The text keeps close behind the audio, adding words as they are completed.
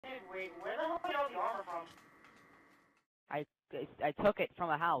Wait, where the hell did you get all the armor from? I took it from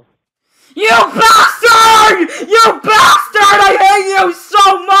a house. You bastard! You bastard! I hate you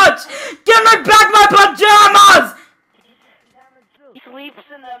so much! Give me back my pajamas! He sleeps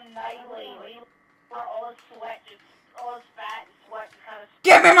in them nightly. Where all his sweat, all his fat and sweat just kind of.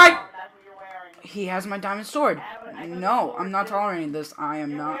 Give me my. That's what you're wearing. He has my diamond sword. No, I'm not tolerating this. I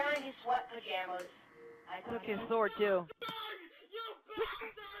am not. You're wearing his sweat pajamas. I took his sword too.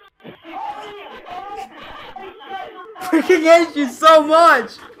 Freaking hate you so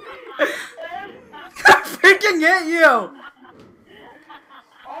much! I freaking hate you! All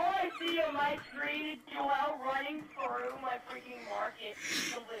I see on my screen is Joel running through my freaking market,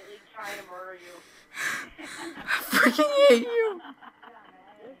 completely trying to murder you. I freaking hate you!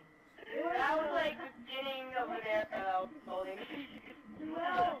 That was like the beginning of an era building.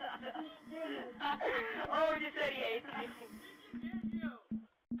 Oh, he just said he hates me.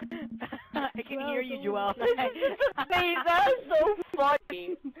 I can hear you, Joel. Hey, that is so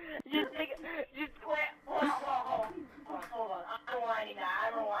funny. Just wait. Hold on. I'm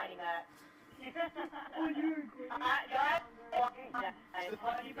rewinding that. The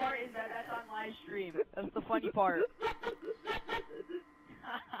funny part is that that's on live stream. That's the funny part.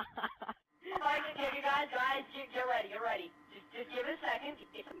 Okay, you guys, get ready. Just give it a second.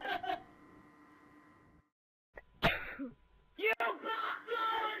 You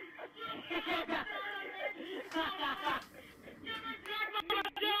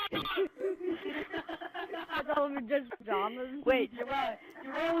I thought we were just pajamas. Wait, Joel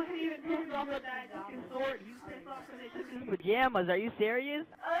wasn't even pissed off with that sword. He was pissed off because they took his pajamas. Are you serious?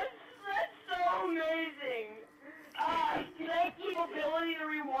 That's so amazing. Thank you, ability to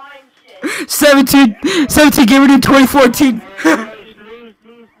rewind shit. 17 gave it in 2014.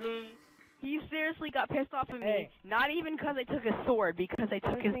 He seriously got pissed off at me, not even because I took his sword, because I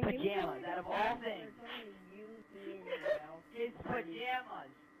took his pajamas, out of all things. His pajamas.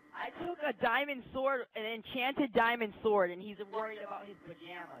 I took a diamond sword, an enchanted diamond sword, and he's worried about his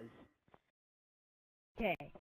pajamas. Okay.